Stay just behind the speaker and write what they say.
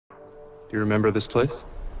Do you remember this place?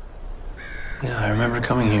 Yeah, I remember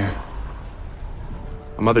coming here.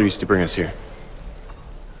 My mother used to bring us here.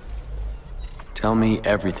 Tell me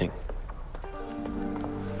everything.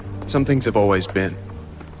 Some things have always been.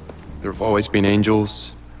 There have always been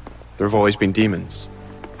angels. There have always been demons.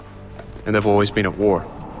 And there have always been at war.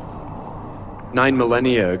 9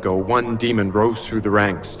 millennia ago, one demon rose through the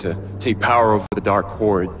ranks to take power over the dark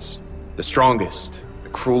hordes. The strongest, the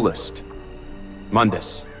cruelest.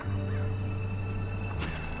 Mundus.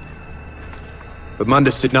 But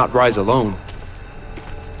Mundus did not rise alone.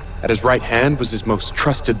 At his right hand was his most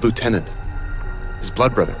trusted lieutenant, his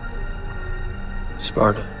blood brother.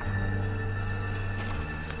 Sparta.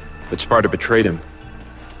 But Sparta betrayed him.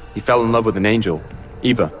 He fell in love with an angel,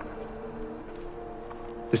 Eva.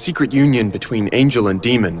 The secret union between angel and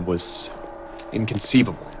demon was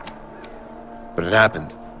inconceivable. But it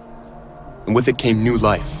happened. And with it came new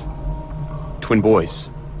life. Twin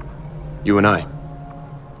boys. You and I.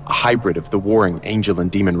 A hybrid of the warring angel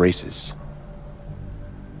and demon races.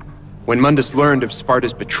 When Mundus learned of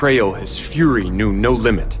Sparta's betrayal, his fury knew no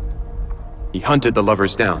limit. He hunted the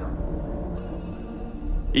lovers down.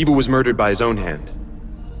 Eva was murdered by his own hand.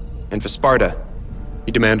 And for Sparta,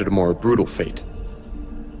 he demanded a more brutal fate.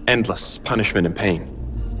 Endless punishment and pain.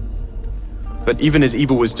 But even as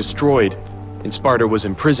Eva was destroyed, and Sparta was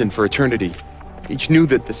imprisoned for eternity, each knew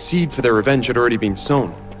that the seed for their revenge had already been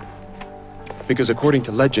sown. Because according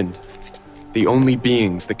to legend, the only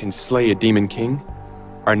beings that can slay a demon king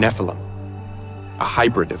are Nephilim, a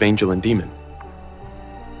hybrid of angel and demon.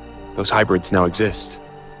 Those hybrids now exist,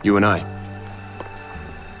 you and I.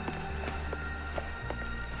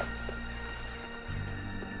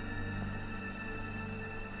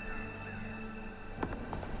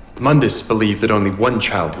 Mundus believed that only one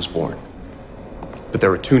child was born. But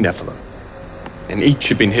there were 2 Nephilim, and each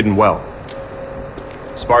had been hidden well.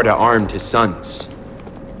 Sparta armed his sons.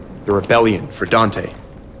 The rebellion for Dante.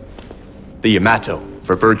 The Yamato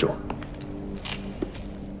for Virgil.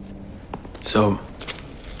 So,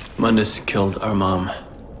 Mundus killed our mom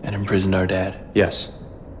and imprisoned our dad. Yes.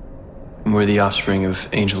 And we're the offspring of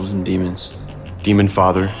angels and demons. Demon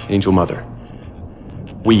father, angel mother.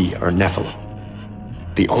 We are Nephilim.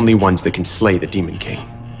 The only ones that can slay the Demon King.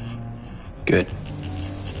 Good.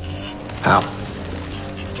 How?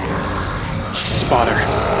 Spotter.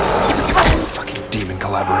 Fucking demon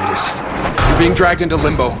collaborators. You're being dragged into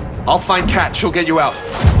limbo. I'll find Kat, she'll get you out.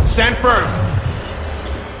 Stand firm!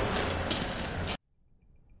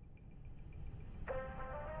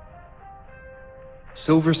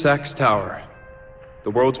 Silver Sachs Tower.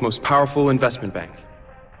 The world's most powerful investment bank.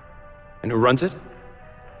 And who runs it?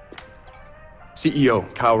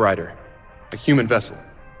 CEO, Kyle Ryder. A human vessel.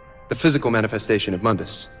 The physical manifestation of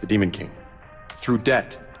Mundus, the Demon King. Through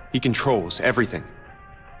debt, he controls everything.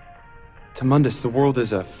 To Mundus, the world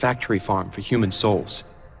is a factory farm for human souls.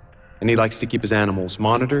 And he likes to keep his animals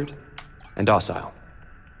monitored and docile.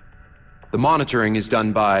 The monitoring is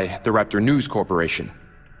done by the Raptor News Corporation.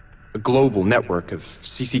 A global network of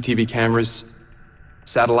CCTV cameras,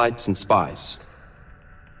 satellites, and spies.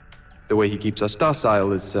 The way he keeps us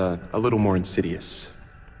docile is a little more insidious.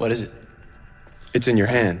 What is it? It's in your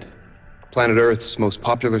hand. Planet Earth's most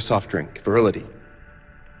popular soft drink, Virility.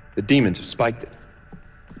 The demons have spiked it.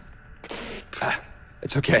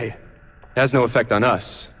 It's okay. It has no effect on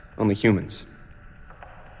us, only humans.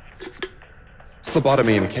 It's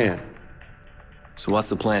phlebotomy in a can. So what's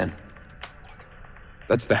the plan?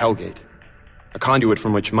 That's the Hellgate. A conduit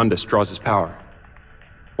from which Mundus draws his power.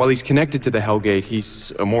 While he's connected to the Hellgate,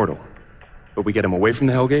 he's immortal. But we get him away from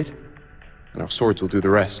the Hellgate, and our swords will do the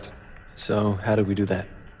rest. So, how do we do that?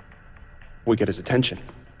 We get his attention.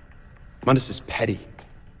 Mundus is petty.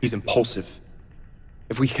 He's impulsive.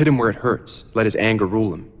 If we hit him where it hurts, let his anger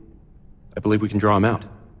rule him, I believe we can draw him out.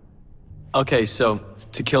 Okay, so,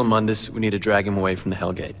 to kill Mundus, we need to drag him away from the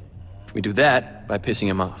Hellgate. We do that by pissing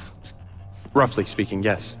him off. Roughly speaking,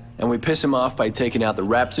 yes. And we piss him off by taking out the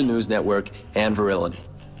Raptor News Network and Virility.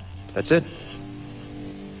 That's it.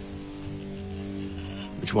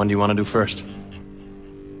 Which one do you want to do first?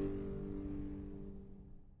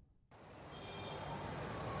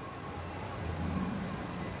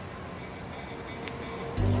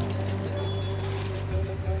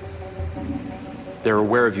 They're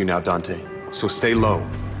aware of you now, Dante, so stay low.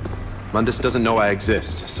 Mundus doesn't know I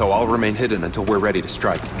exist, so I'll remain hidden until we're ready to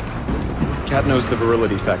strike. Kat knows the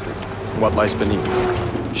Virility Factory, and what lies beneath.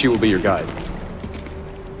 She will be your guide.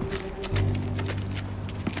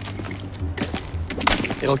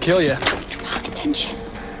 It'll kill you. Draw attention.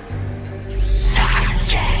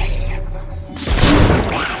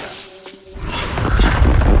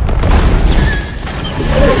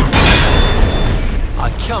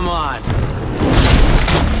 come on.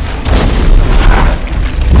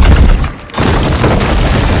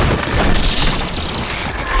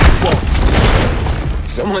 Whoa.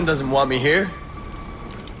 Someone doesn't want me here?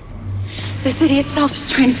 The city itself is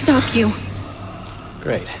trying to stop you.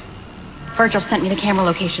 Great. Virgil sent me the camera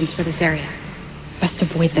locations for this area. Best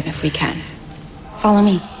avoid them if we can. Follow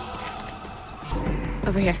me.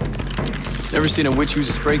 Over here. Never seen a witch use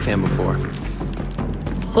a spray can before.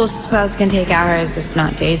 Well, spells can take hours, if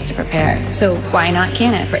not days, to prepare. So why not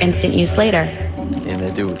can it for instant use later? And they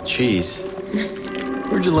do with cheese.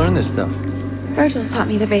 Where'd you learn this stuff? Virgil taught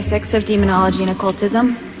me the basics of demonology and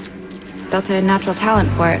occultism. Felt I had natural talent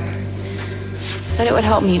for it. Said it would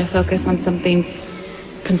help me to focus on something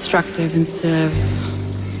constructive instead of...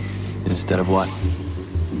 Instead of what?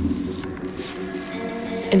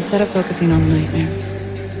 Instead of focusing on the nightmares.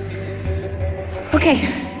 Okay.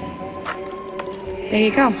 There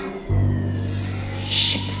you go.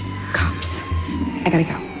 Shit. Cops. I gotta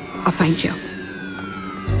go. I'll find you.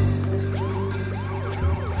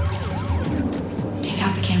 Take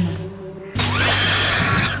out the camera.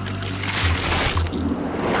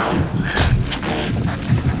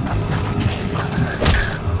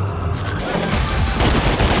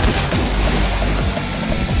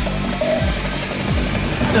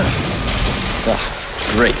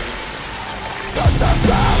 Great.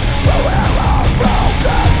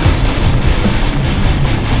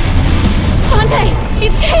 Dante!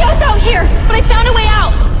 It's chaos out here! But I found a way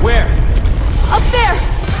out! Where? Up there!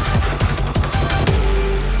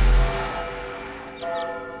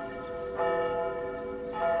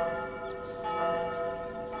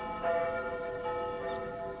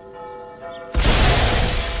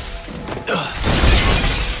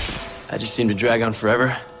 That just seemed to drag on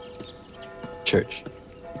forever. Church.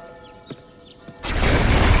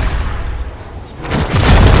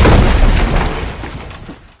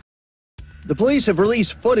 The police have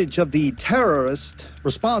released footage of the terrorist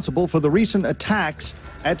responsible for the recent attacks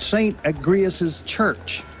at St. Agrius'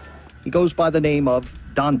 church. He goes by the name of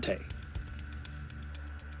Dante.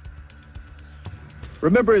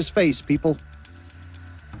 Remember his face, people.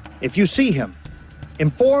 If you see him,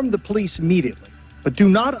 inform the police immediately, but do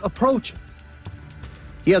not approach him.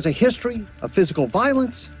 He has a history of physical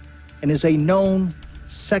violence and is a known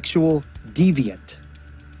sexual deviant.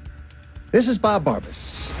 This is Bob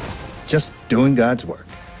Barbas, just doing God's work.